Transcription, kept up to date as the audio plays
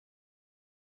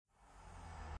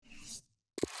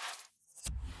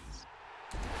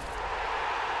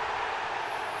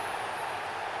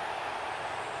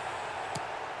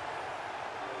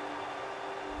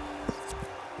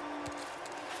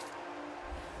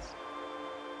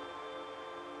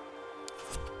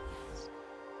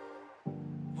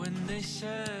they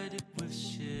said it with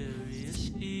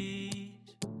serious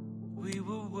ease. We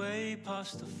were way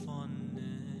past the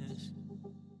funness.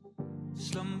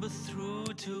 Slumber through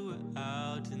to it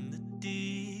out in the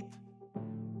deep.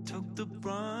 Took the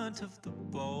brunt of the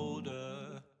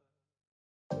boulder.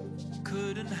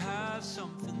 Couldn't have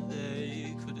something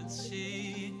they couldn't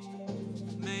see.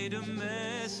 Made a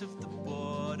mess of the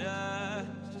border.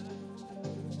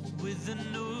 With a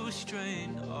new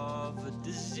strain of a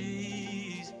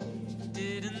disease.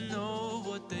 Didn't know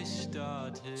what they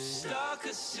started. Stark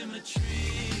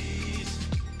asymmetries.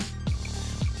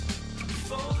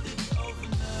 Folded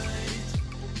overnight.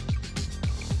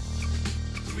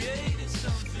 Created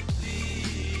something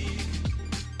bleak.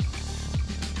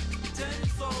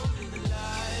 Tenfold in the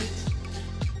light.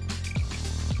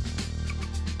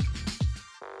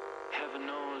 Heaven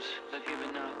knows they're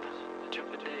giving up.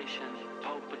 Trepidation,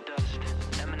 hope of dust,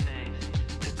 emanate.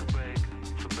 Took a break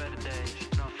for better days.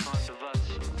 Not fond of us.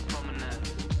 Prominent,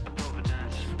 a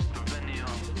providence.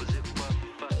 Perennial, was it worth a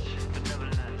fuss?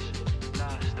 Benevolence,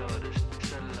 last orders,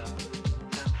 settle up,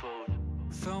 tenfold.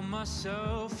 Found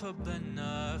myself a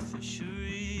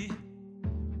beneficiary.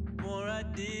 More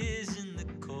ideas in the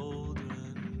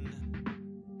cauldron.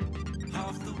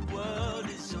 Half the world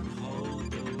is on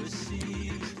hold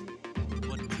overseas.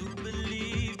 What to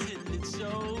believe till it's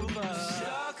over.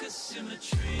 Stark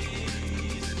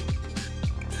asymmetries.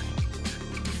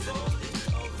 Folded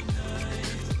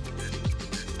overnight.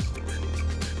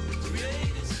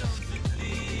 Created something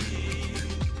bleak.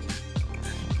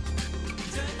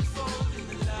 Tenfold in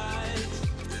the light.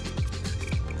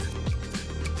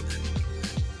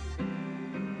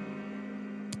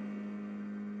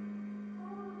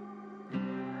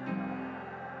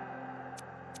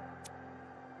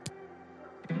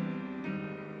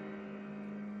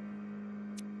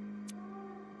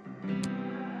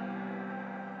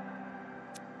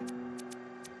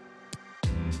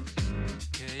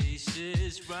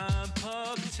 Cases ramp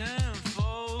up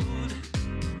tenfold.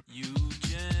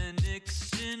 Eugenics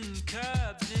in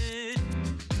cabinet.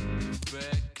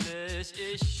 Reckless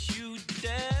issue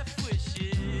death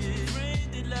wishes.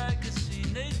 Framed it like a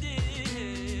scene they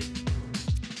did.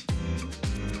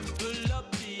 Pull up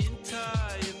the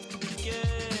entire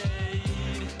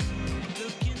brigade.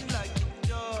 Looking like the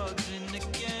dogs in the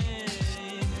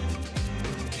game.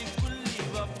 Think we'll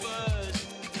leave our first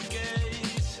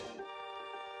gaze.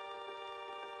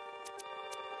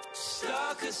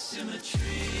 Stark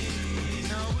asymmetries.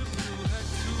 Now we blew her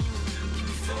too.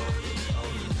 Folded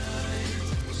overnight.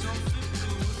 Something to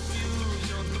refuse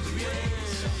on the way.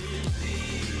 Something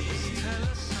please. Tell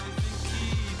us something,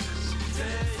 keep us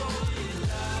tenfold in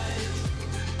light.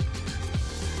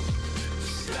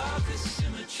 Stark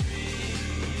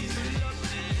asymmetries. Fill up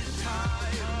the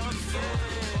entire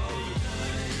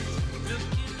overnight.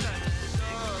 Looking like the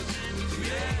dogs in the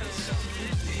create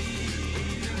something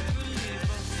please. Think we'll leave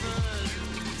our first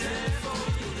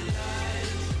tenfold in the light.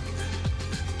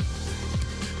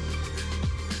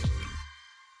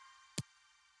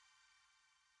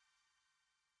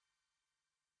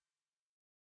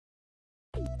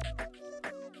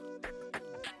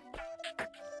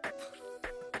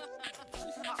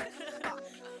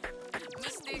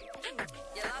 Mustig,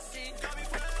 jag lassi.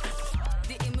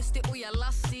 Det är mustig och jag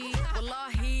lassi.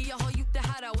 Wallahi, jag har gjort det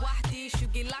här wahdi.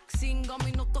 20 laxing, gav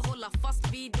mig något att hålla fast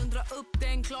vid. Undra upp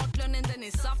den, klart lönen den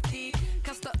är saftig.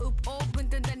 Kasta upp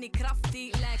bunten den är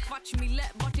kraftig. Lä kvartsmille,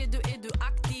 vart är du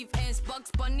aktiv? Ens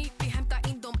Bugs Bunny, vi hämtar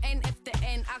in dem en efter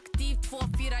en. Aktiv,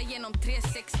 2-4 genom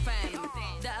 3-6-5.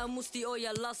 Det är mustig och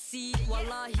jag lassi.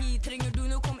 Wallahi, tränger du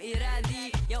nu kom i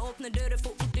rädi. Jag öppnar dörren för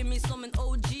orten min som en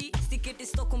OG. Sticker till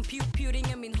Stockholm, pew,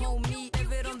 ringer min homie.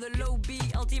 Ever on the low B,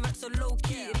 alltid varit så low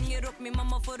key. Ringer upp min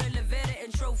mamma för att leverera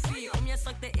en trophy. Om jag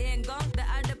sagt det en gång, det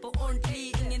är det på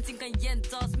ordentlig. Ingenting kan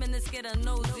gentas, men det ska den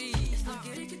nosy.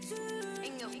 Snackar inte tur,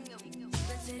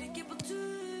 spetsar inte på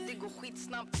tur. Det går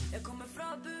skitsnabbt, jag kommer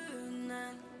från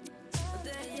bunnen. Och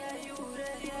det jag gjorde,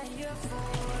 jag gör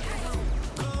för dig.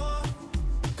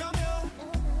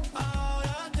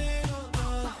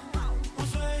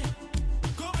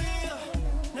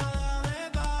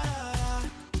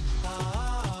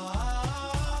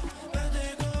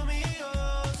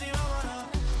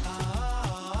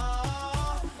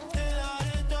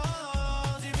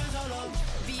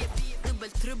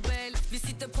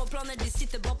 De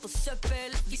sitter bara på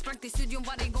söppel. Vi sprang till studion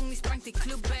varje gång vi sprang till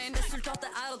klubben. Resultatet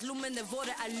är att lommen där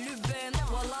våra är lubben.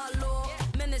 Wallalo,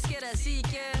 människor är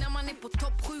psyke. När man är på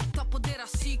topp 7, ta på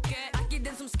deras psyke. Aki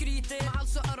den som skryter, men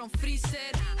alltså öron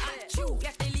fryser. Hachu,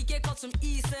 hjärtat är lika kallt som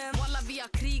isen. Walla vi har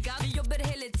krigat, vi jobbar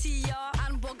hela tiden.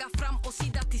 Armbågar fram och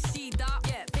sida till sida.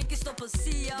 Yeah, tänker stå på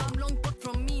sia. De långt bort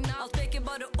från mina, allt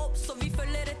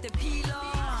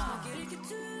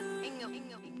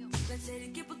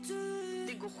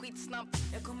snabbt.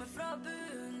 Jag kommer från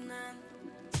bunen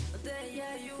och det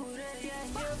jag gjorde,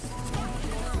 jag gör farligt.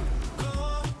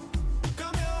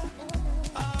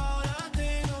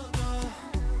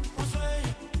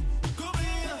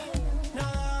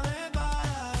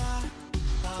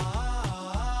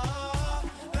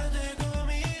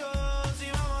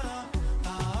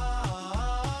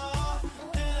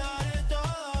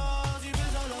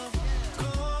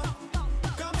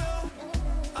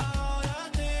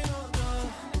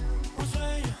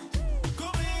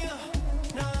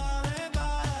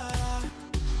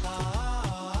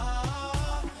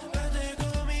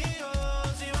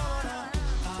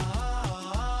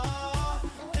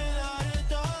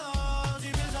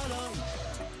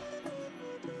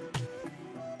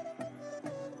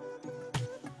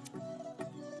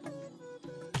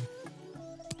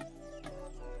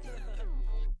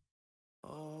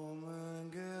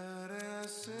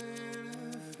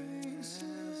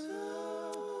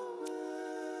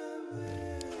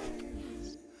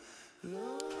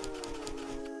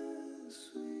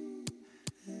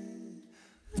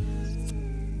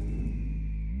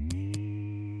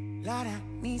 Lord, I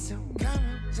need some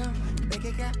commas, some bank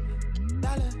account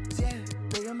dollars, yeah,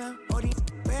 big amount. All these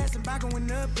prayers and by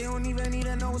going up, they don't even need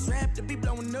to know what's rap to be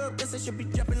blowing up. Guess I should be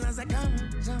dropping lines like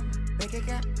commas, some bank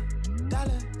account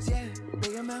dollars, yeah,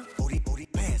 big amount. All these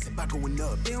prayers and by going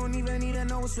up, they don't even need to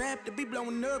know what's rap to be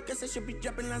blowing up. Guess I should be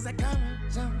dropping lines like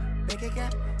commas, some bank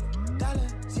account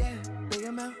dollars, yeah, big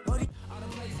amount.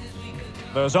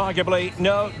 There's arguably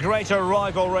no greater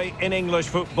rivalry in English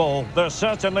football. They're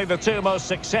certainly the two most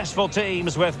successful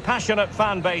teams with passionate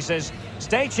fan bases.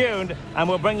 Stay tuned and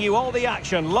we'll bring you all the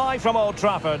action live from Old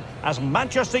Trafford as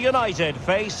Manchester United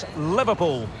face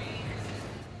Liverpool.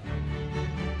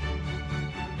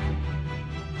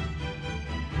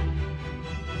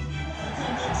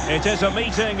 It is a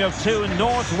meeting of two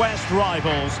northwest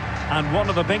rivals and one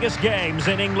of the biggest games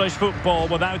in English football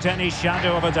without any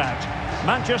shadow of a doubt.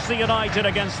 Manchester United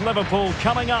against Liverpool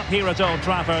coming up here at Old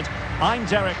Trafford. I'm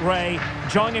Derek Ray.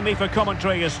 Joining me for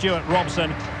commentary is Stuart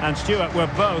Robson. And Stuart,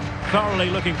 we're both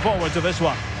thoroughly looking forward to this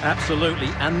one. Absolutely.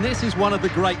 And this is one of the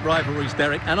great rivalries,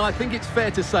 Derek. And I think it's fair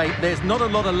to say there's not a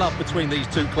lot of love between these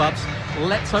two clubs.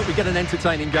 Let's hope we get an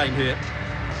entertaining game here.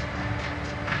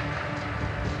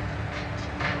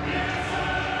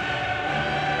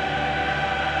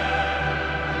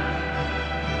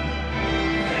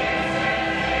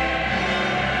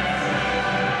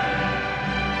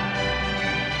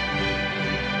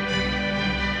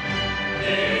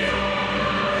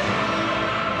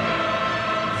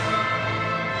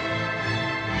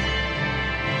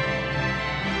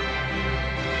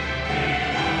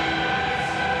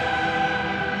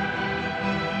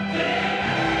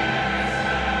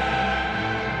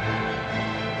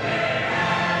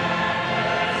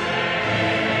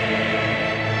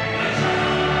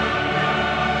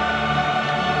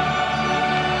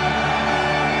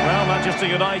 Manchester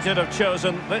United have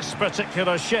chosen this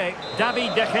particular shape.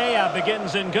 David De Gea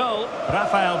begins in goal.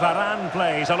 Rafael Varane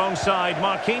plays alongside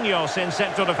Marquinhos in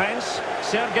central defence.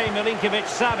 Sergej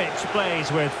Milinkovic-Savic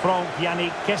plays with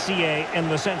Franck-Yannick Kessié in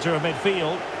the centre of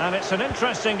midfield. And it's an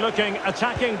interesting looking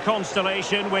attacking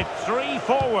constellation with three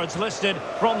forwards listed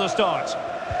from the start.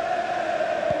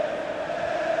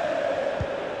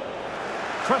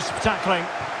 Crisp tackling.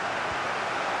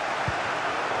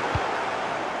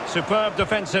 Superb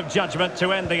defensive judgment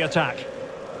to end the attack.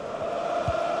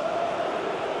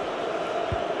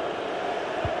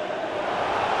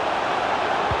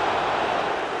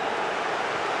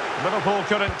 Liverpool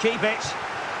couldn't keep it.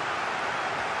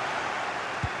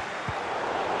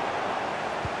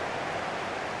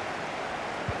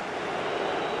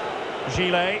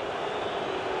 Gillet.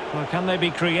 Well, can they be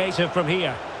creative from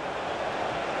here?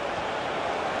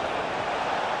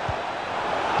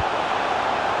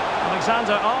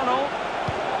 Alexander-Arnold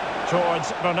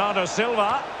towards Bernardo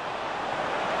Silva,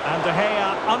 and De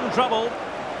Gea untroubled.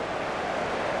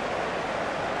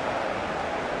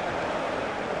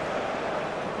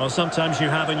 Well, sometimes you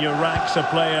have in your ranks a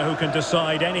player who can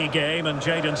decide any game, and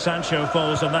Jadon Sancho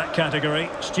falls in that category.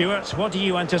 Stuart, what do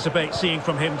you anticipate seeing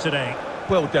from him today?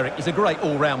 Well, Derek, he's a great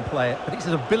all-round player, but it's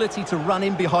his ability to run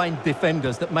in behind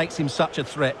defenders that makes him such a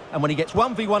threat. And when he gets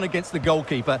 1v1 against the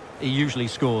goalkeeper, he usually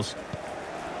scores.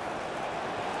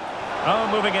 Oh,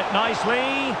 moving it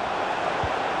nicely.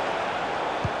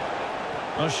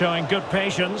 Well, showing good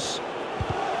patience.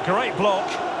 Great block.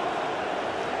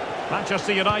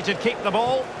 Manchester United keep the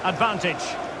ball. Advantage.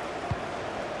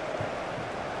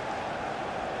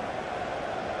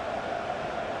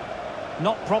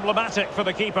 Not problematic for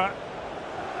the keeper.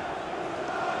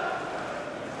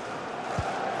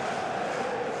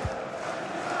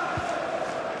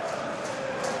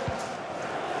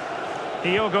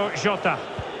 Diogo Jota.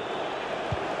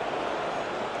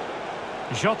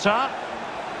 Jota.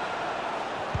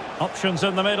 Options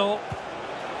in the middle.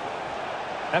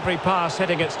 Every pass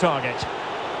hitting its target.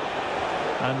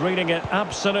 And reading it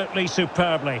absolutely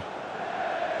superbly.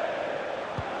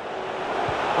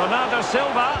 Bernardo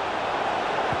Silva.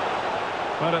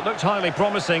 Well, it looked highly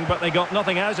promising, but they got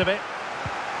nothing out of it.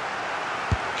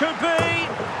 Could be.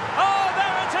 Oh,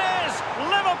 there it is!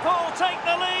 Liverpool take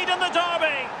the lead in the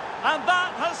derby. And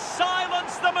that has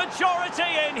silenced the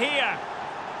majority in here.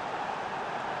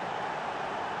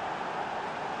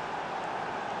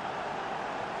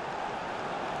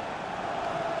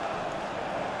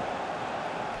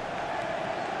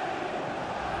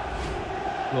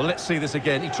 Well, let's see this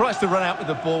again. He tries to run out with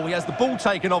the ball. He has the ball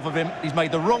taken off of him. He's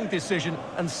made the wrong decision,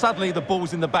 and suddenly the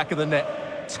ball's in the back of the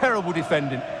net. Terrible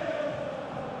defending.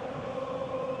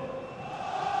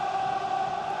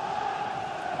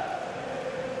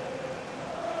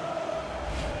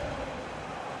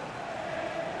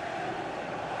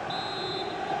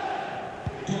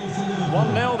 Goal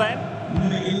 1-0 then.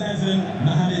 Number 11,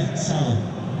 Mohamed Salah.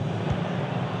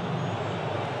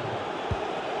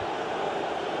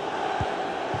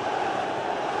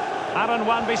 Aaron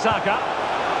Wan-Bissaka.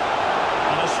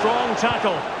 And a strong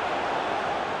tackle.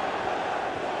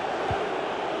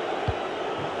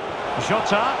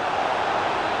 Jota.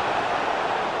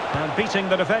 And beating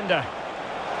the defender.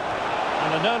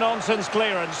 And a no-nonsense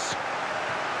clearance.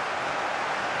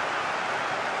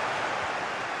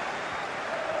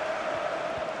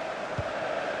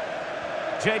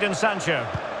 Jadon Sancho.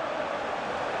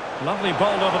 Lovely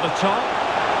ball over the top.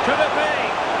 Could it be?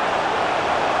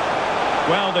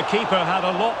 Well, the keeper had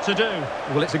a lot to do.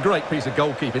 Well, it's a great piece of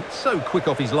goalkeeping. So quick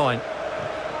off his line.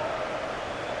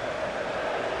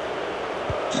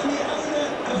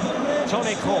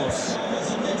 Toni Kroos.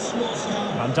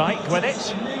 Van Dijk with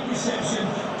it.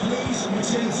 Please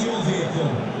return to your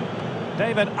vehicle.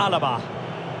 David Alaba.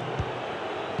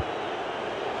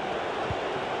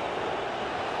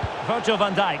 Virgil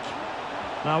van Dijk.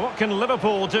 Now, what can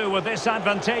Liverpool do with this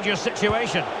advantageous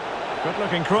situation?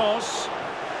 Good-looking cross.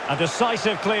 A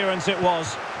decisive clearance it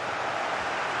was.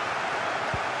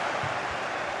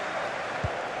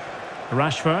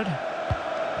 Rashford.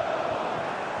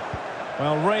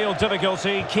 Well, real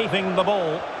difficulty keeping the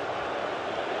ball.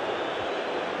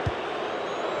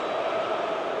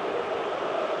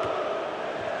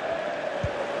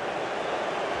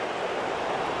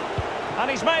 And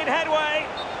he's made headway.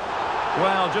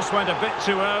 Well, just went a bit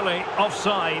too early.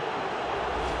 Offside.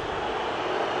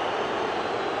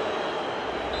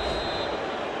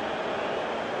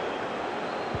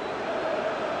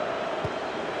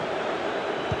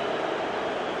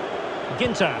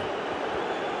 Ginter.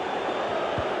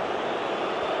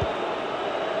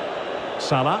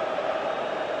 Salah.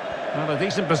 Well, a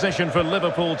decent position for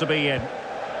Liverpool to be in.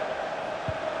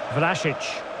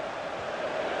 Vlasic.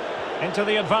 Into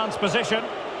the advanced position.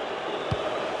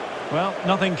 Well,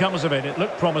 nothing comes of it. It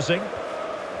looked promising.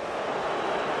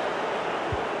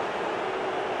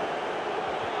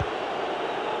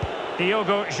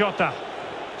 Diogo Jota.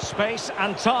 Space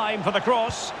and time for the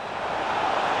cross.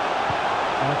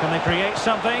 Can they create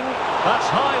something? That's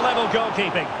high-level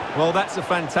goalkeeping. Well, that's a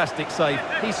fantastic save.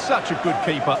 He's such a good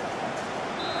keeper.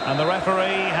 And the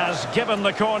referee has given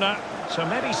the corner. So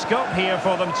maybe scope here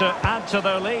for them to add to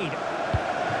their lead.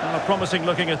 Well, a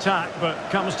promising-looking attack, but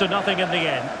comes to nothing in the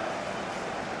end.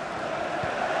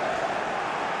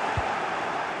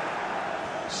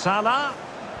 Salah.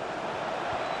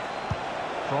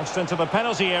 Crossed into the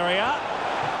penalty area.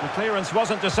 The clearance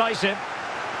wasn't decisive.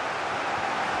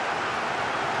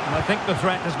 And I think the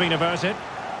threat has been averted.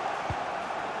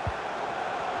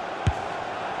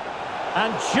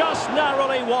 And just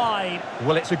narrowly wide.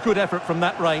 Well, it's a good effort from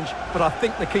that range, but I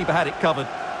think the keeper had it covered.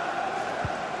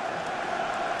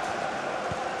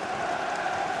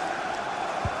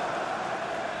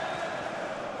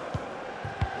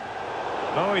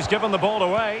 Oh, he's given the ball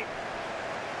away.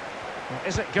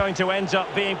 Is it going to end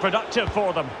up being productive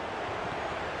for them?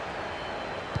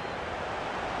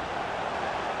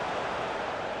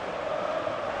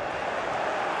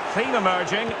 Theme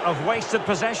emerging of wasted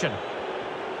possession.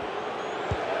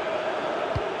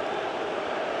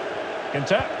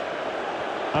 Ginter.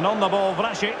 And on the ball,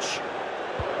 Vlasic.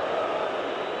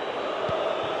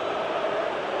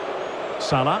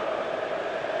 Salah.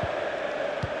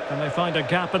 Can they find a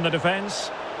gap in the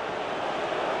defence?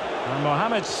 And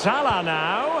Mohamed Salah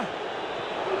now.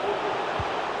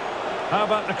 How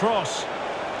about the cross?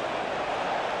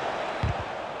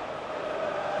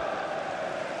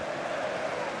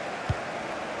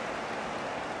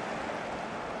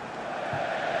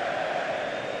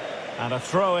 And a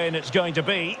throw-in it's going to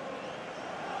be.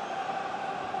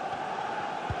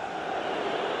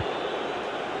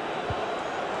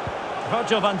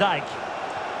 Virgil van Dijk.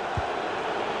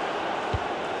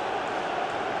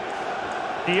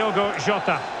 Diogo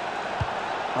Jota.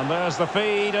 And there's the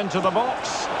feed into the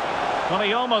box. Well,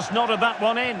 he almost nodded that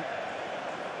one in.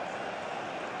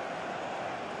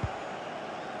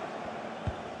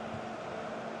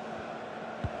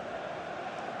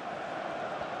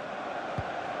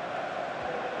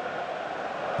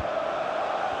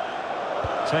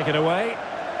 Take it away.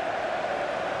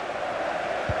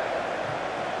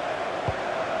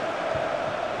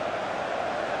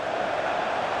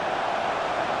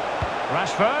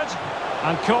 Rashford,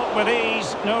 and caught with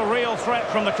ease, no real threat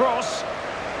from the cross.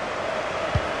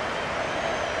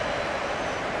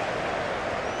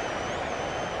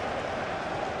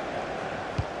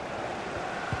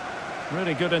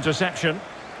 Really good interception.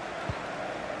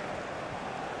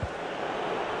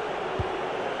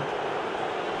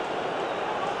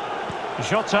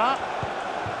 Jota.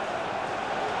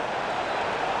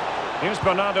 Here's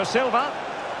Bernardo Silva.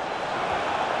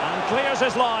 And clears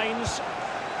his lines.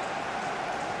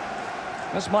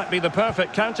 This might be the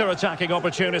perfect counter-attacking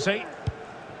opportunity.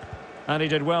 And he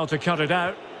did well to cut it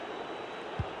out.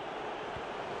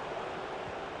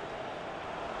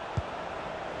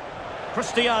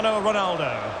 Cristiano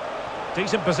Ronaldo.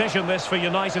 Decent position this for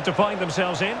United to find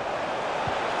themselves in.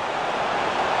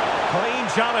 Clean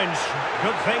challenge.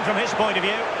 Good thing from his point of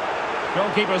view.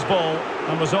 Goalkeeper's ball,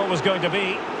 and was always going to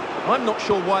be. I'm not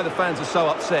sure why the fans are so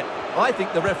upset. I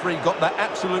think the referee got that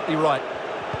absolutely right.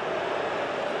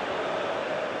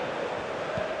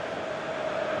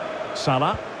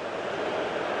 Salah.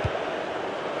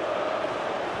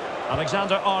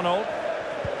 Alexander-Arnold.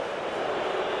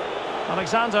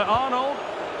 Alexander-Arnold.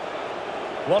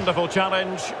 Wonderful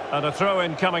challenge, and a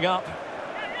throw-in coming up.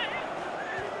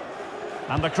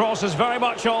 And the cross is very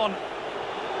much on.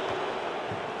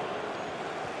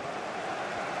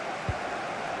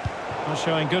 Well,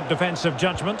 showing good defensive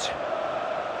judgment.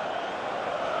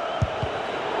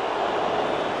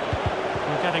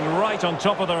 They're getting right on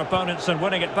top of their opponents and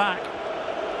winning it back.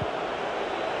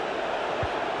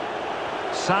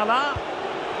 Salah.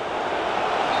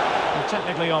 Well,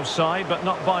 technically offside, but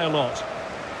not by a lot.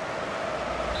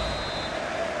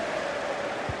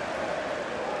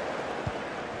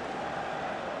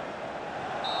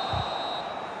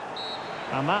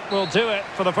 And that will do it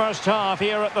for the first half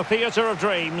here at the Theatre of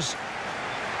Dreams.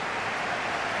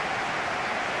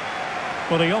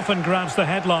 Well, he often grabs the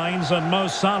headlines, and Mo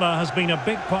Salah has been a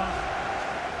big part.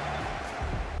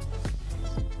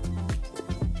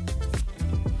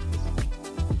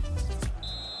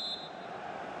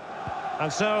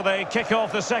 And so they kick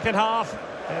off the second half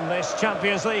in this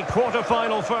Champions League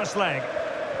quarter-final first leg.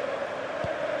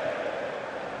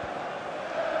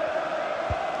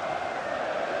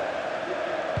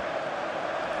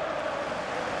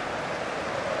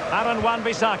 Aaron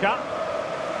Wan-Bissaka.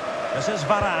 This is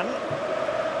Varane.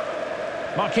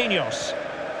 Marquinhos.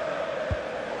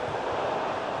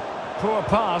 Poor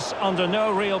pass under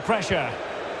no real pressure.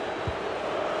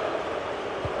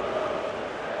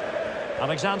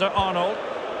 Alexander-Arnold.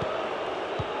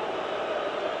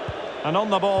 And on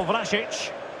the ball,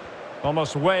 Vlasic.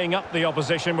 Almost weighing up the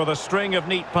opposition with a string of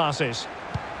neat passes.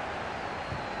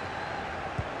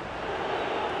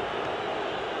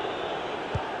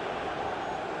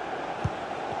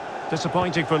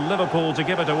 Disappointing for Liverpool to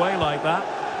give it away like that.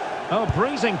 Oh,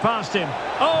 breezing past him.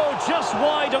 Oh, just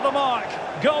wide of the mark.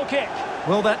 Goal kick.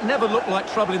 Well, that never looked like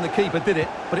troubling the keeper, did it?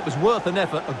 But it was worth an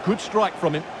effort. A good strike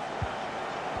from him.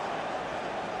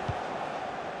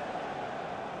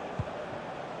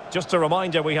 Just a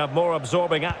reminder, we have more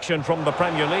absorbing action from the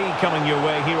Premier League coming your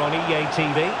way here on EA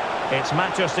TV. It's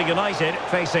Manchester United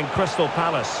facing Crystal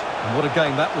Palace. And what a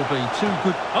game that will be. Two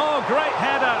good... Oh, great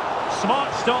header.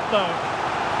 Smart stop, though.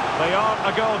 They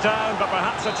are a goal down, but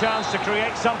perhaps a chance to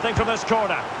create something from this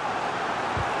corner.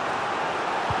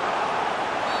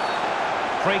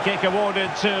 Free kick awarded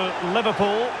to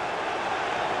Liverpool.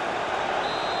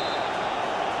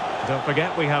 Don't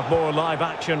forget, we have more live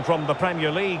action from the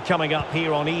Premier League coming up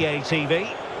here on EA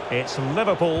TV. It's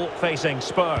Liverpool facing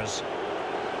Spurs.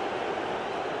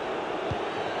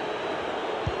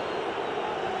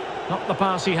 Not the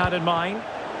pass he had in mind.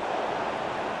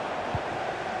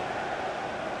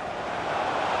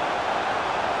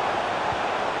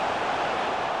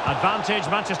 Advantage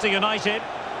Manchester United.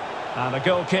 And a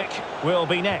goal kick will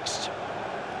be next.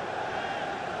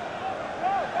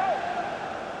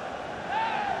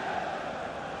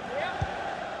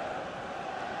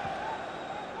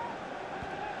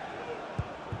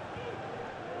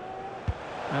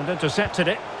 And intercepted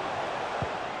it.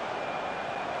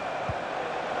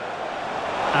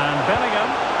 And Bellingham.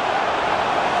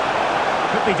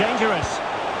 Could be dangerous.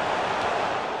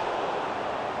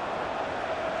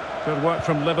 Good work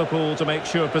from Liverpool to make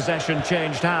sure possession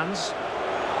changed hands.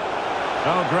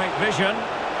 Oh, great vision.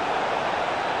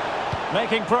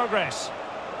 Making progress.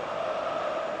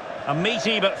 A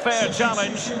meaty but fair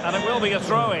challenge, and it will be a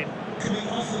throw-in. Coming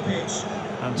off the pitch.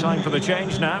 And time for the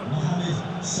change now.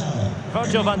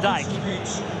 Virgil van Dijk.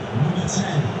 Number 10,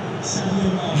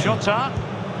 Sadio Mane. Shota.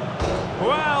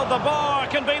 Well, the bar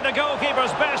can be the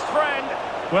goalkeeper's best friend.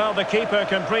 Well, the keeper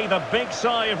can breathe a big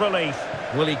sigh of relief.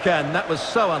 Well, he can. That was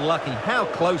so unlucky. How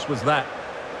close was that?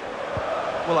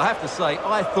 Well, I have to say,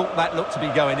 I thought that looked to be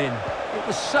going in. It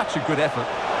was such a good effort.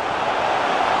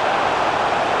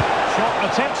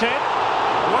 Shot attempted.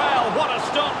 Well, what a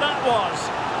stop that was.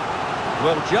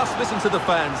 Well, just listen to the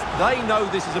fans. They know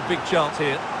this is a big chance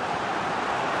here.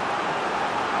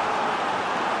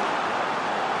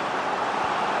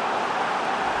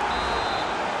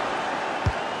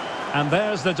 And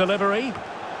there's the delivery.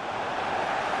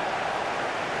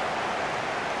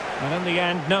 And in the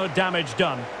end, no damage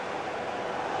done.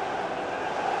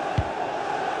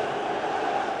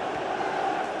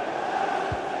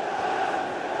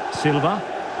 Silva.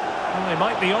 Well, they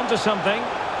might be onto something.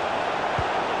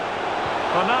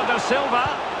 Bernardo Silva.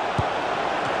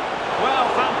 Well,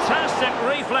 fantastic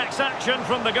reflex action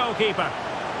from the goalkeeper.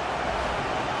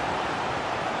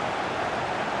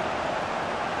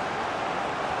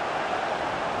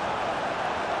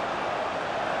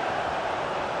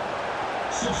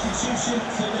 Substitution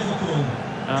for Liverpool.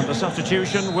 And the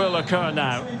substitution will occur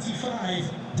now.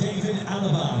 25, David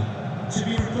Alaba. To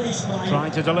be replaced by...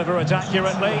 Trying to deliver it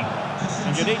accurately.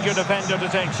 And you need your defender to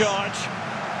take charge.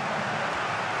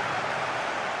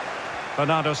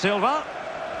 Bernardo Silva.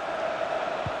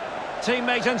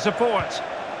 Teammate in support.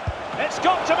 It's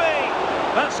got to be!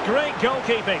 That's great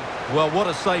goalkeeping. Well, what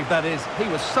a save that is. He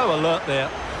was so alert there.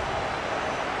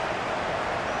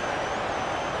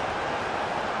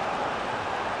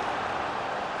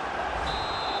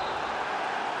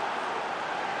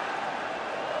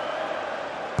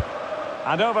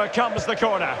 And over comes the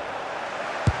corner.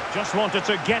 Just wanted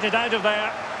to get it out of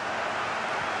there.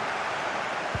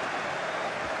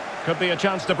 Could be a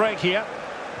chance to break here.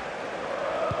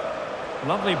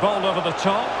 Lovely ball over the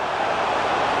top.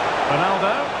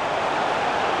 Ronaldo.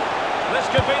 This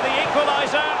could be the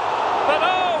equaliser. But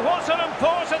oh, what an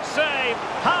important save.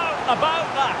 How about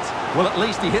that? Well, at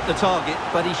least he hit the target,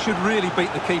 but he should really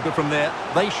beat the keeper from there.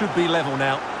 They should be level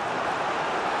now.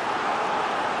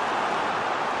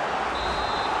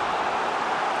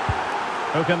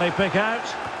 Who can they pick out?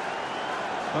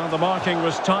 Well, the marking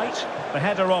was tight. The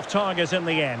header off target in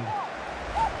the end.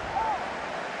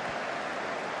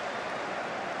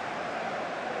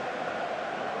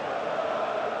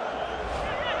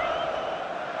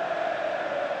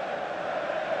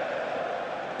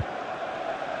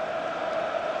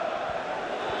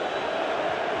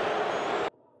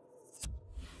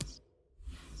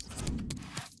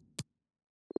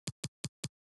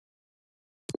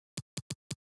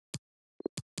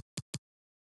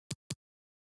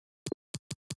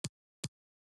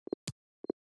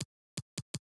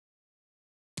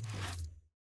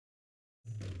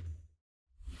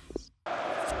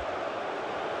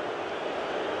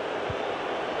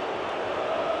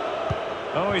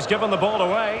 Oh, he's given the ball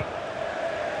away.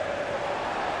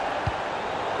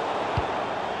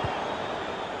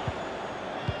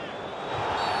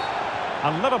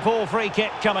 And Liverpool free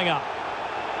kick coming up.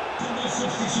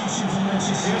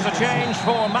 Here's a change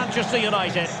for Manchester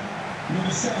United.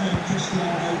 Number 7,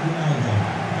 Cristiano Ronaldo.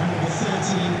 And number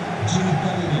 13, Jude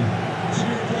Bellingham. To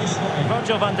be replaced by...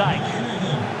 Virgil van Dijk.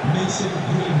 11, Mason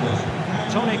Greenwood.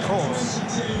 And Toni number Kroos.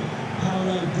 22,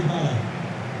 Paulo Dybala.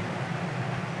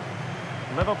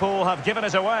 Liverpool have given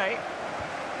it away.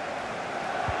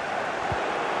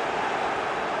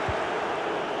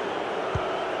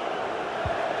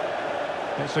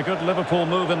 It's a good Liverpool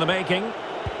move in the making.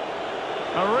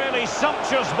 A really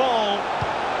sumptuous ball.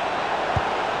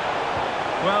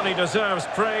 Well, he deserves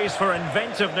praise for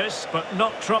inventiveness, but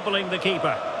not troubling the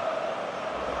keeper.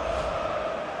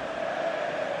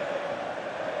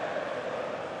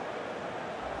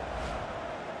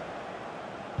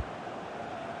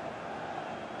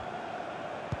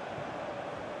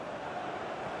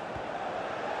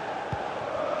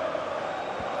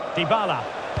 Dybala.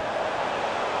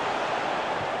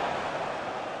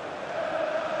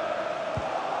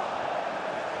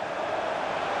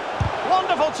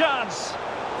 Wonderful chance.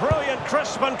 Brilliant,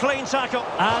 crisp and clean tackle.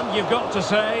 And you've got to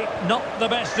say, not the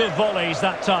best of volleys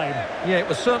that time. Yeah, it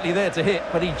was certainly there to hit,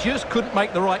 but he just couldn't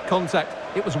make the right contact.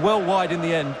 It was well wide in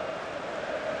the end.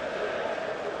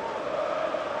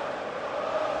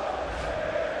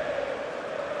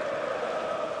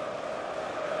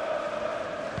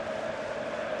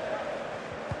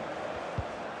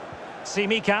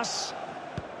 Tsimikas.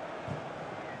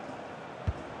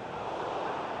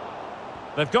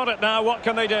 They've got it now, what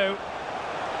can they do?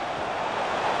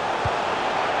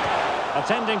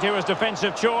 Attending to his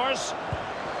defensive chores.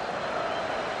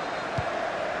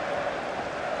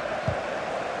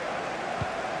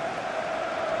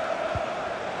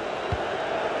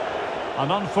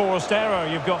 An unforced error,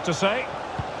 you've got to say.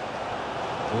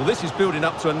 Well, this is building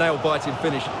up to a nail-biting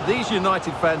finish. These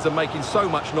United fans are making so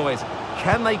much noise.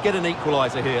 Can they get an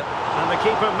equaliser here? And the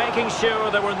keeper making sure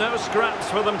there were no scraps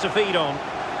for them to feed on.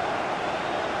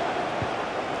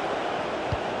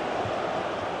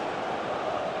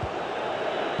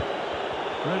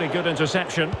 Really good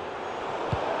interception.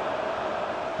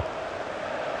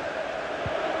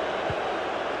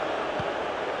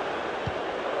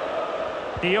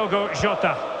 Diogo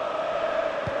Jota.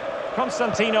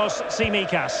 Konstantinos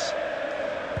Tsimikas.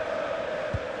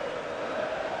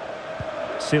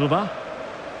 Silva.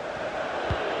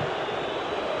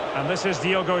 And this is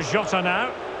Diogo Jota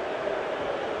now.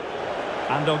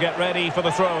 And they'll get ready for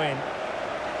the throw-in.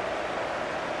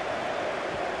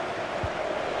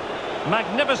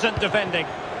 Magnificent defending.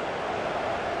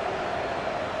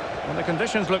 And the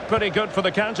conditions look pretty good for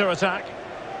the counter-attack.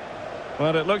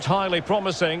 Well, it looked highly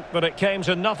promising, but it came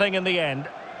to nothing in the end.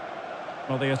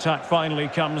 Well, the attack finally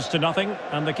comes to nothing,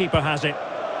 and the keeper has it.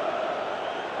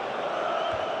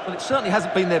 Well, it certainly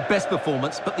hasn't been their best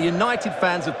performance, but the United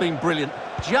fans have been brilliant.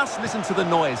 Just listen to the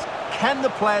noise. Can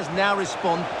the players now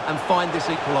respond and find this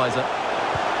equaliser?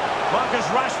 Marcus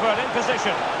Rashford in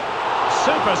position.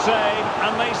 Super save,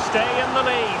 and they stay in the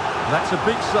lead. That's a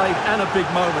big save and a big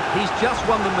moment. He's just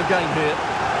won them the game here.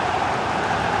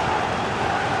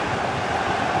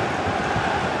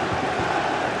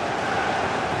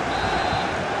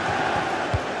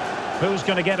 Who's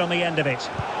going to get on the end of it?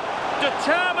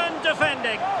 Determined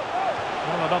defending.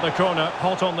 Well, another corner,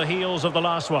 hot on the heels of the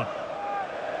last one.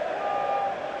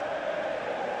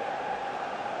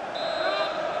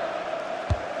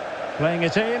 Playing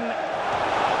it in.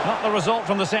 Not the result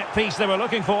from the set piece they were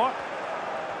looking for.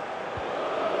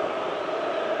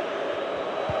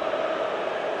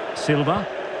 Silva.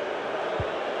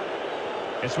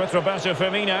 It's with Roberto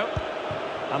Firmino.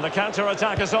 And the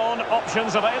counter-attack is on.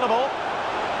 Options available.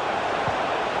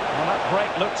 Well, that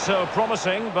break looked so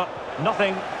promising, but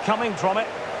nothing coming from it.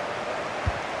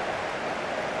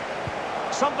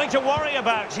 Something to worry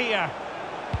about here.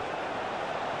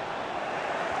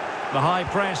 The high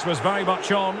press was very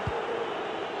much on.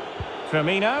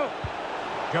 Firmino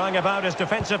going about his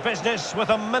defensive business with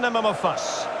a minimum of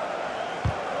fuss.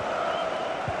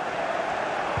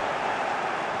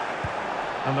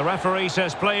 And the referee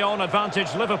says play on,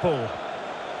 advantage Liverpool.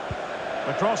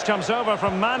 The cross comes over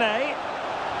from Mane.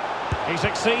 He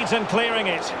succeeds in clearing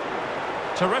it.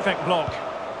 Terrific block.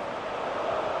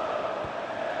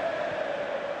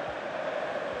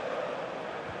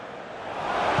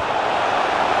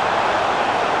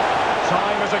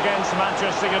 Time is against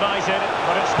Manchester United,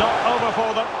 but it's not over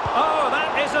for them. Oh,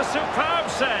 that is a superb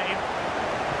save.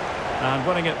 And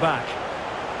winning it back.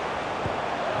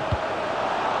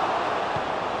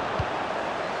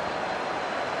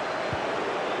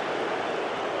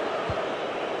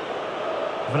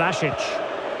 Vlasic.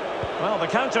 Well, the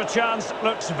counter chance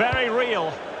looks very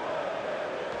real.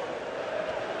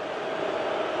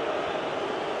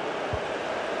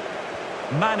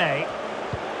 Mane.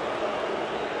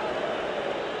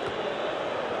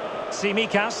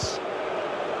 Tsimikas.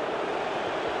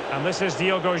 And this is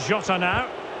Diogo Jota now.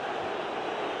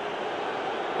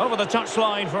 Over the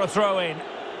touchline for a throw-in.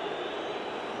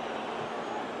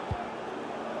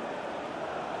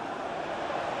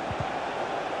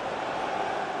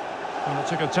 Well, it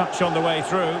took a touch on the way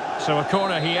through, so a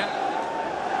corner here.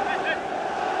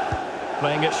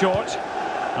 Playing it short,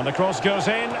 and the cross goes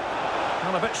in.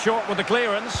 Well, a bit short with the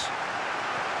clearance.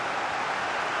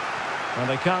 And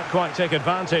they can't quite take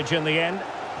advantage in the end.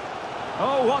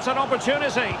 Oh, what an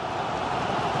opportunity!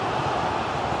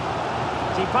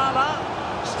 Dybala,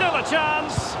 still a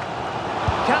chance.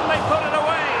 Can they put it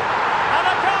away? And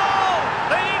a goal!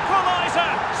 The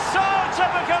equaliser! So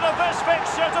typical of this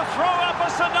fixture to throw up a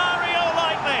scenario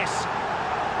like this.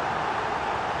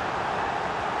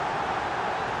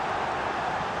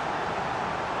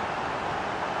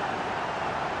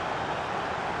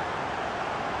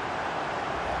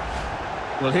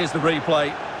 Well, here's the replay.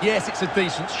 Yes, it's a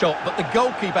decent shot, but the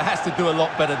goalkeeper has to do a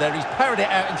lot better there. He's parried it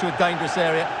out into a dangerous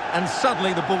area, and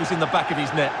suddenly the ball's in the back of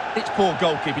his net. It's poor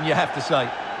goalkeeping, you have to say.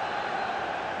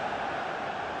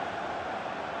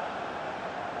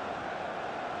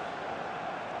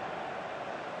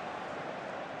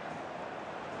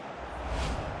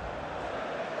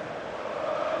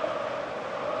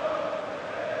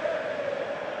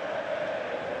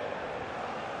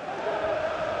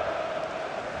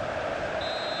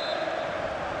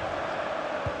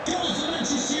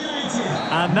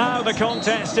 And now the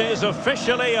contest is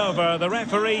officially over. The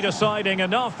referee deciding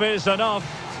enough is enough.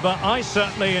 But I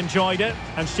certainly enjoyed it.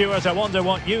 And Stuart, I wonder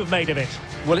what you've made of it.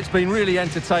 Well, it's been really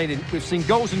entertaining. We've seen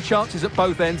goals and chances at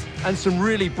both ends and some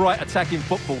really bright attacking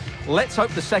football. Let's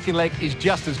hope the second leg is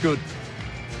just as good.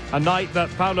 A night that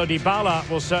Paulo Dybala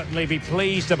will certainly be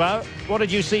pleased about. What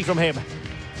did you see from him?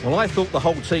 Well, I thought the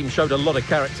whole team showed a lot of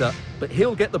character, but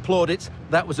he'll get the plaudits.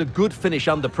 That was a good finish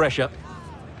under pressure.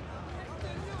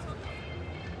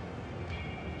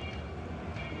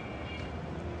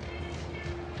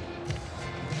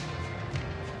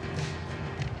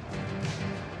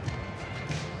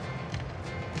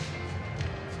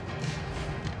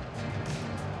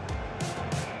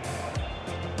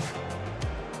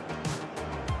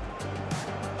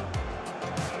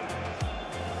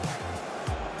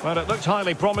 Well, it looked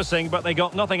highly promising, but they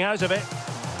got nothing out of it.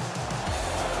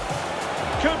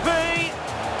 Could be!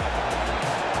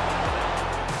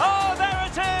 Oh, there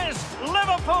it is!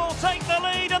 Liverpool take the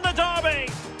lead in the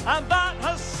derby, and that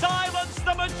has silenced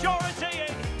the majority.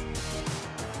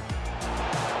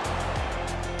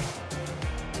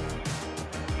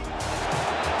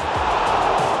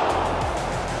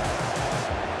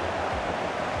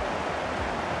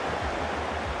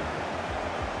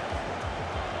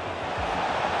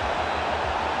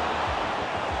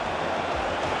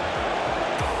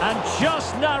 And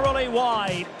just narrowly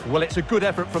wide. Well, it's a good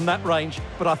effort from that range,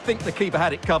 but I think the keeper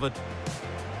had it covered.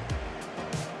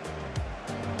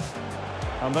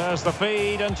 And there's the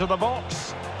feed into the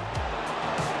box.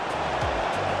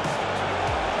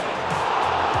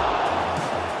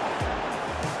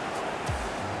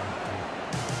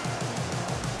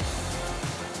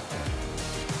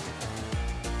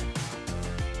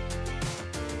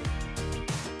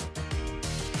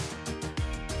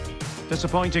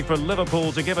 Disappointing for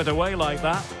Liverpool to give it away like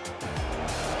that.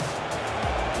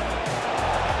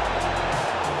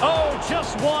 Oh,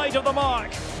 just wide of the mark.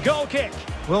 Goal kick.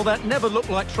 Well, that never looked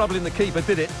like troubling the keeper,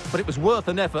 did it? But it was worth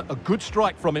an effort. A good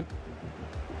strike from him.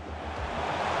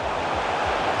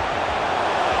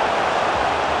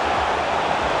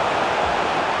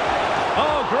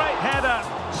 Oh, great header.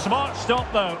 Smart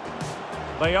stop, though.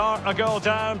 They are a goal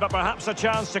down, but perhaps a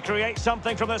chance to create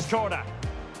something from this corner.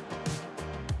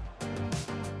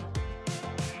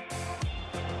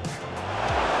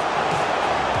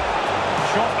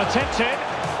 Shot attempted.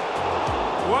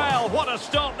 Well, what a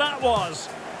stop that was.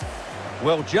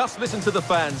 Well, just listen to the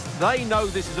fans. They know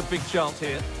this is a big chance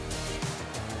here.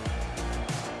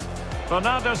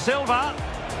 Bernardo Silva.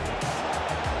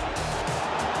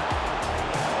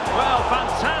 Well,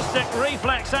 fantastic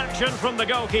reflex action from the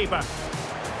goalkeeper.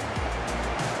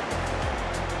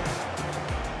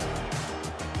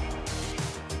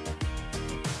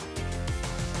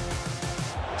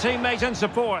 Teammate and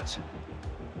support.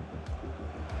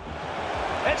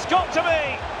 It's got to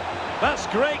be! That's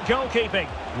great goalkeeping.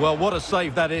 Well, what a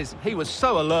save that is. He was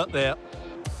so alert there.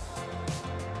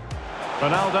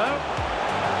 Ronaldo.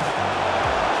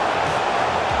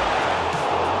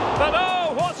 But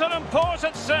oh, what an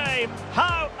important save!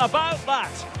 How about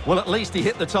that? Well, at least he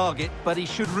hit the target, but he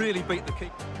should really beat the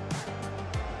keeper.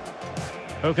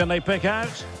 Who can they pick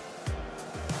out?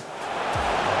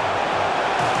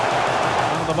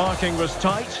 Well, the marking was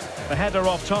tight. The header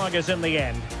off target in the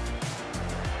end.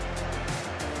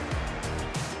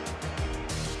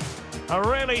 A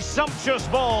really sumptuous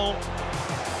ball.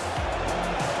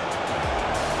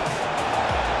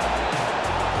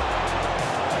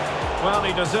 Well,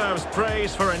 he deserves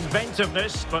praise for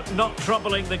inventiveness, but not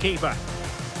troubling the keeper.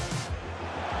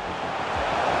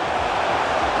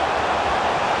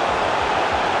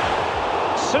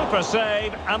 Super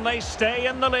save, and they stay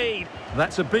in the lead.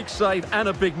 That's a big save and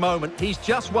a big moment. He's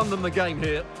just won them the game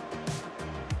here.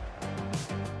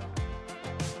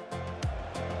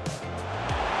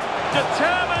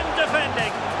 Determined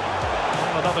defending.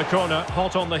 Another corner,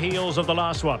 hot on the heels of the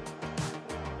last one.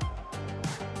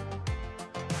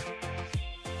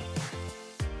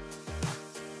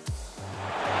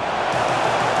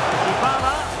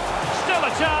 Dybala, still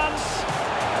a chance.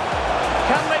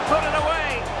 Can they put it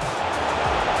away?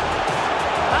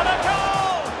 And a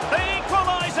goal! The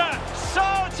equaliser! So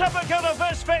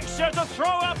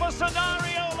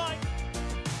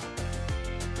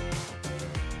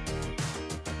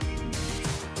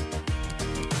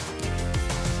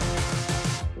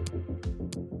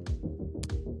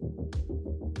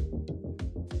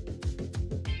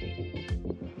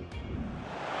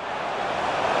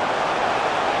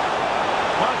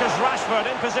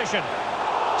Rashford in position.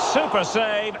 Super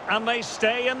save, and they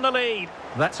stay in the lead.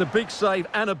 That's a big save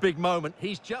and a big moment.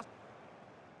 He's just...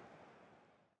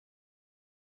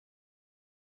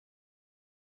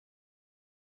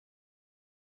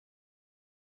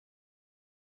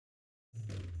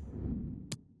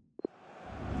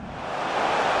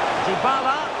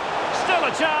 Dybala, still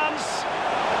a chance.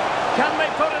 Can they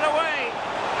put it away?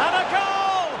 And a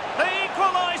goal! The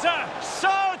equaliser!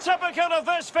 So typical of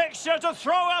this fixture to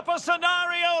throw up a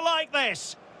scenario like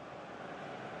this.